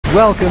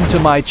Welcome to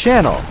my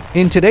channel.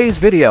 In today's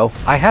video,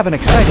 I have an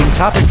exciting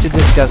topic to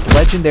discuss: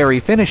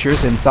 legendary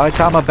finishers in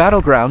Saitama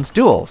Battlegrounds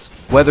duels.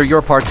 Whether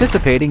you're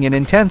participating in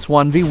intense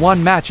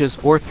 1v1 matches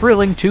or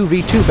thrilling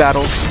 2v2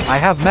 battles, I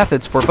have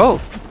methods for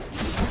both.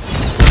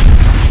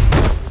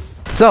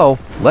 So,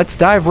 let's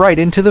dive right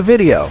into the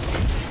video.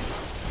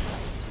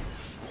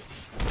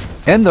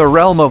 In the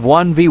realm of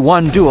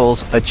 1v1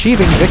 duels,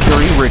 achieving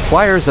victory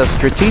requires a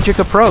strategic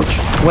approach.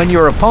 When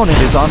your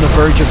opponent is on the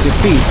verge of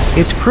defeat,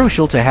 it's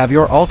crucial to have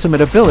your ultimate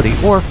ability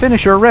or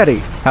finisher ready.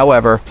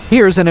 However,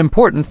 here's an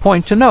important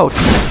point to note.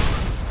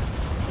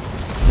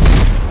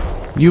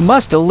 You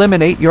must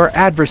eliminate your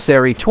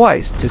adversary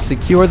twice to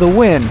secure the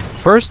win.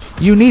 First,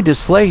 you need to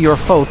slay your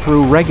foe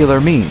through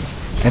regular means,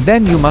 and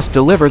then you must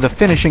deliver the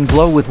finishing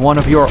blow with one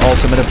of your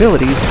ultimate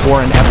abilities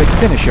or an epic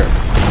finisher.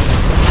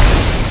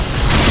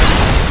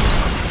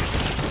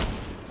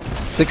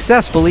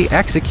 Successfully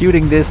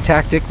executing this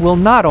tactic will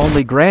not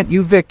only grant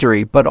you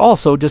victory but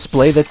also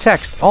display the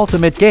text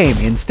 "Ultimate Game"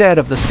 instead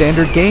of the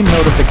standard game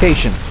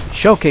notification,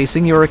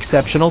 showcasing your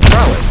exceptional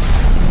prowess.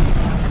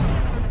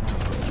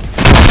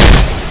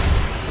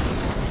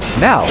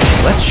 Now,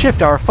 let's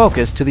shift our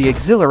focus to the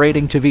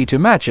exhilarating 2v2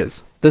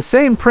 matches. The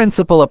same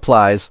principle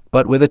applies,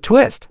 but with a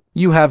twist.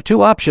 You have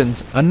two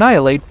options: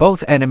 annihilate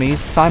both enemies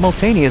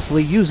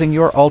simultaneously using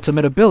your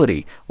ultimate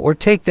ability, or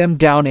take them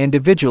down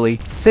individually,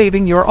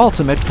 saving your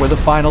ultimate for the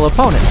final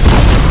opponent.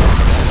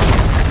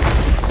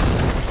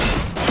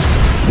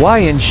 Why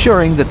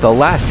ensuring that the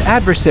last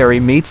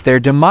adversary meets their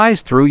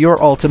demise through your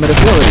ultimate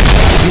ability?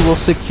 You will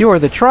secure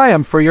the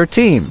triumph for your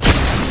team.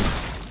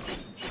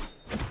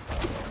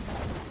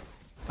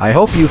 I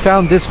hope you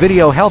found this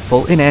video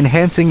helpful in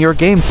enhancing your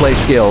gameplay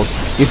skills.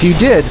 If you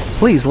did,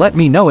 please let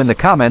me know in the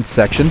comments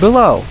section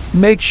below.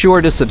 Make sure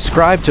to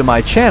subscribe to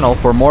my channel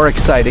for more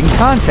exciting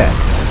content.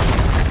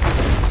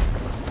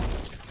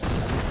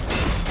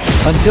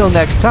 Until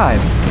next time,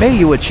 may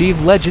you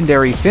achieve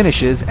legendary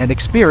finishes and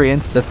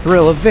experience the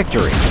thrill of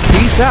victory.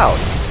 Peace out!